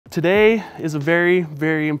Today is a very,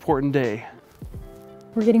 very important day.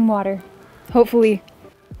 We're getting water, hopefully.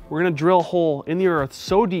 We're gonna drill a hole in the earth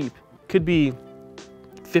so deep, could be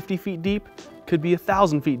 50 feet deep, could be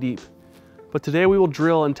 1,000 feet deep. But today we will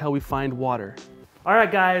drill until we find water. All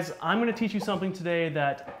right, guys, I'm gonna teach you something today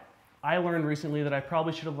that I learned recently that I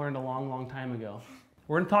probably should have learned a long, long time ago.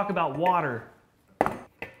 We're gonna talk about water.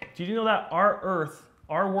 Did you know that our earth,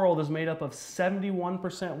 our world is made up of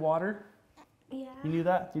 71% water? Yeah. You knew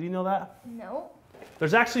that? Did you know that? No.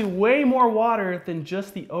 There's actually way more water than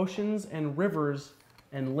just the oceans and rivers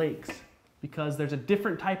and lakes because there's a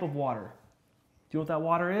different type of water. Do you know what that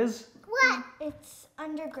water is? What? It's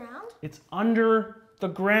underground? It's under the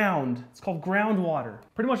ground. It's called groundwater.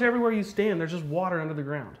 Pretty much everywhere you stand, there's just water under the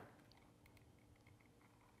ground.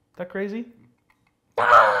 Is that crazy?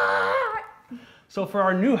 So for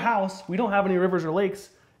our new house, we don't have any rivers or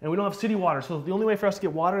lakes and we don't have city water. So the only way for us to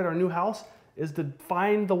get water at our new house is to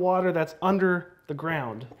find the water that's under the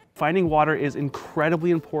ground. Finding water is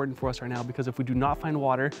incredibly important for us right now because if we do not find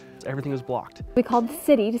water, everything is blocked. We called the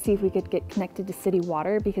city to see if we could get connected to city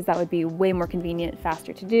water because that would be way more convenient,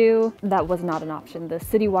 faster to do. That was not an option. The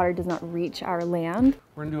city water does not reach our land.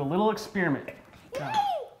 We're gonna do a little experiment. Now,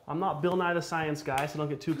 I'm not Bill Nye the Science Guy, so don't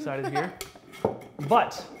get too excited here.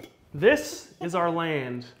 But this is our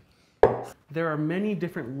land. There are many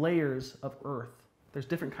different layers of earth. There's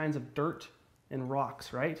different kinds of dirt and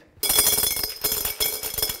rocks, right?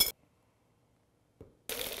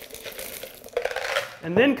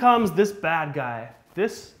 And then comes this bad guy.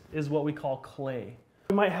 This is what we call clay.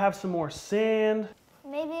 We might have some more sand.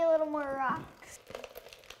 Maybe a little more rocks.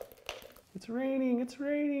 It's raining, it's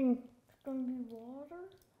raining. It's gonna be water?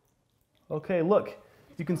 Okay, look.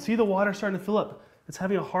 You can see the water starting to fill up. It's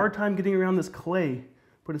having a hard time getting around this clay,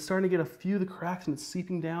 but it's starting to get a few of the cracks and it's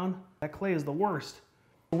seeping down. That clay is the worst.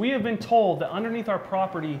 We have been told that underneath our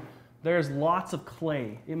property, there's lots of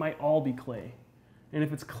clay. It might all be clay. And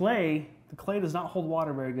if it's clay, the clay does not hold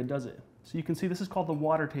water very good, does it? So you can see this is called the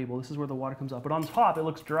water table. This is where the water comes up. But on top, it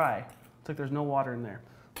looks dry. It's like there's no water in there.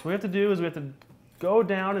 So what we have to do is we have to go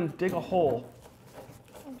down and dig a hole.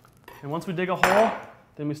 And once we dig a hole,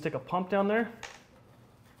 then we stick a pump down there.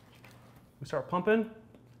 We start pumping.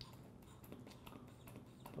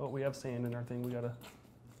 Oh, we have sand in our thing. We gotta.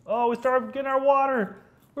 Oh, we start getting our water.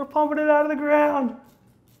 We're pumping it out of the ground.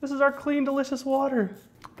 This is our clean, delicious water.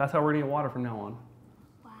 That's how we're gonna get water from now on.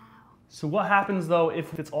 Wow. So what happens though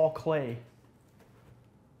if it's all clay?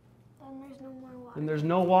 Then there's no more water. Then there's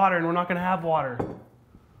no water and we're not gonna have water.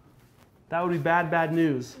 That would be bad, bad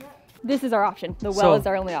news. This is our option. The well is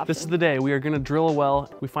our only option. This is the day. We are gonna drill a well.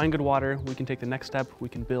 We find good water. We can take the next step. We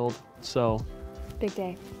can build. So Big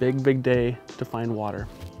day. big, big day to find water.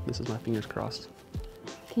 This is my fingers crossed.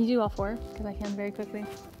 Can you do all four? Because I can very quickly.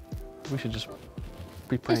 We should just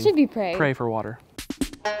be praying. It should be pray. Pray for water.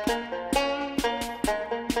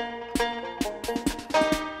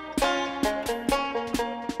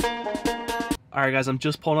 All right, guys, I'm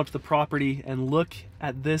just pulling up to the property and look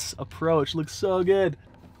at this approach. It looks so good.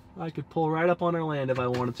 I could pull right up on our land if I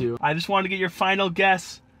wanted to. I just wanted to get your final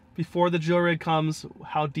guess before the drill rig comes,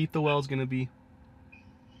 how deep the well is gonna be.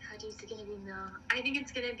 How deep is it gonna be now? I think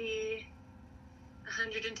it's gonna be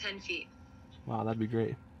 110 feet. Wow, that'd be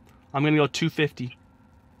great. I'm gonna go 250.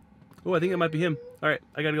 Oh, I think it might be him. All right,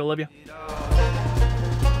 I gotta go, love you.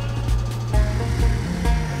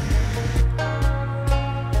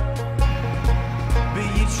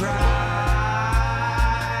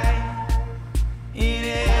 In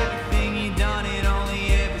everything you done, it only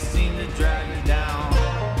ever seemed to drag you down.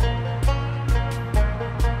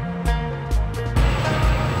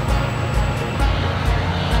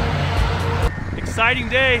 Exciting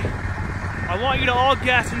day. I want you to all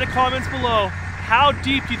guess in the comments below, how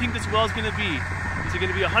deep do you think this well is gonna be? Is it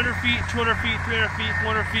gonna be 100 feet, 200 feet, 300 feet,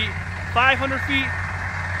 400 feet, 500 feet?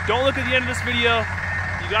 Don't look at the end of this video.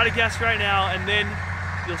 You gotta guess right now, and then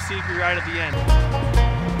you'll see if you're right at the end.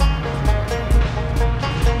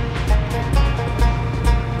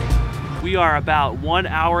 We are about 1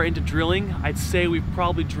 hour into drilling. I'd say we've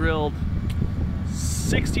probably drilled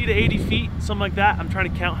 60 to 80 feet, something like that. I'm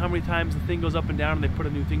trying to count how many times the thing goes up and down and they put a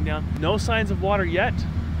new thing down. No signs of water yet,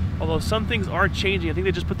 although some things are changing. I think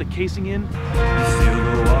they just put the casing in. You feel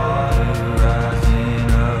the water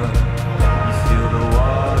rising up. You feel the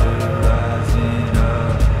water rising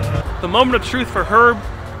up. The moment of truth for Herb.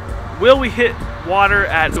 Will we hit water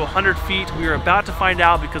at 100 feet? We are about to find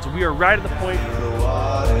out because we are right at the point. Feel the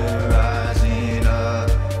water rising up.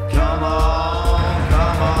 Come on,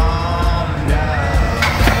 come on now.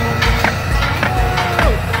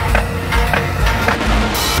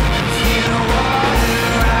 Feel the water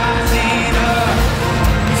rising up.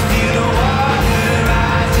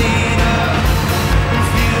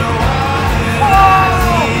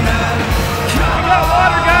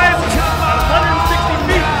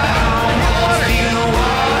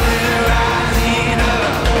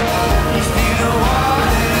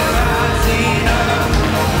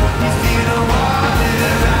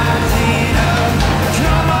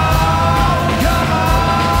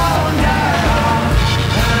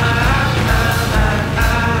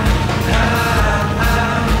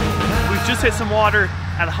 just hit some water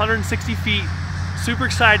at 160 feet. Super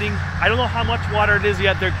exciting. I don't know how much water it is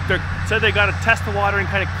yet. They said they got to test the water and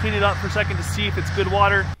kind of clean it up for a second to see if it's good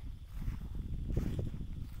water.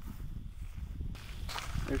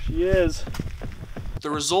 There she is. The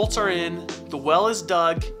results are in. The well is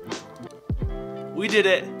dug. We did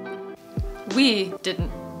it. We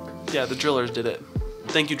didn't. Yeah, the drillers did it.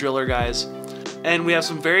 Thank you, driller guys. And we have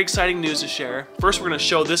some very exciting news to share. First, we're gonna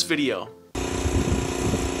show this video.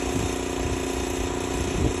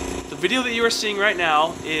 The video that you are seeing right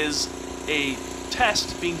now is a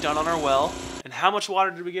test being done on our well. And how much water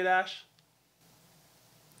did we get, Ash?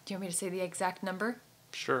 Do you want me to say the exact number?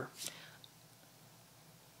 Sure.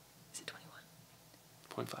 Is it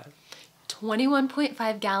 21? 0.5.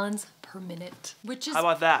 21.5 gallons per minute, which is How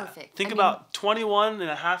about that? perfect. Think I mean, about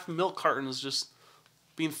 21.5 milk cartons just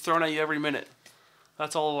being thrown at you every minute.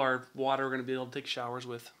 That's all of our water we're gonna be able to take showers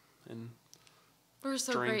with. And we're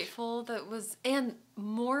so drink. grateful that was, and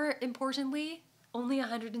more importantly, only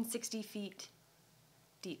 160 feet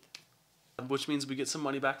deep. which means we get some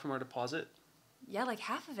money back from our deposit, Yeah, like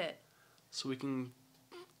half of it. so we can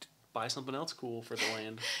buy something else cool for the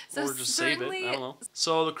land. So or just save it, certainly- I don't know.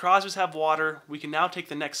 So the Crosbys have water. We can now take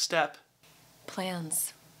the next step.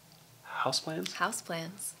 Plans, House plans. house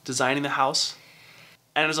plans. Designing the house.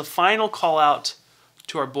 And as a final call out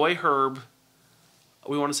to our boy Herb,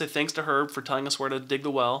 we want to say thanks to Herb for telling us where to dig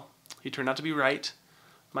the well. He turned out to be right.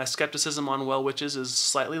 My skepticism on well witches is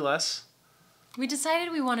slightly less. We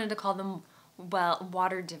decided we wanted to call them, well,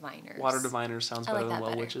 water diviners. Water diviners sounds I better like than that well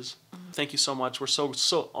better. witches. Thank you so much. We're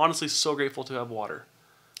so honestly so grateful to have water.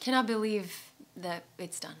 Cannot believe that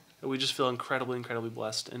it's done. We just feel incredibly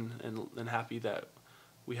blessed and happy that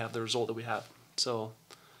we have the result that we have. So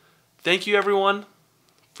thank you everyone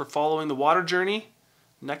for following the water journey.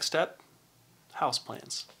 Next step, house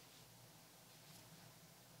plans.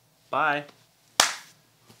 Bye.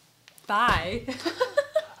 Bye.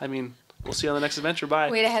 I mean, we'll see you on the next adventure.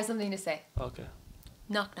 Bye. Wait, I have something to say. Okay.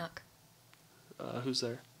 Knock, knock. Who's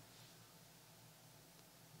there?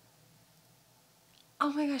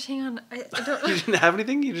 Oh my gosh, hang on. I don't... You didn't have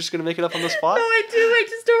anything? You're just going to make it up on the spot? No, I do. I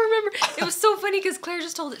just don't remember. It was so funny because Claire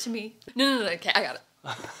just told it to me. No. Okay, I got it.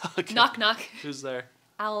 Okay. Knock, knock. Who's there?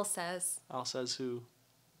 Owl says. Al says who?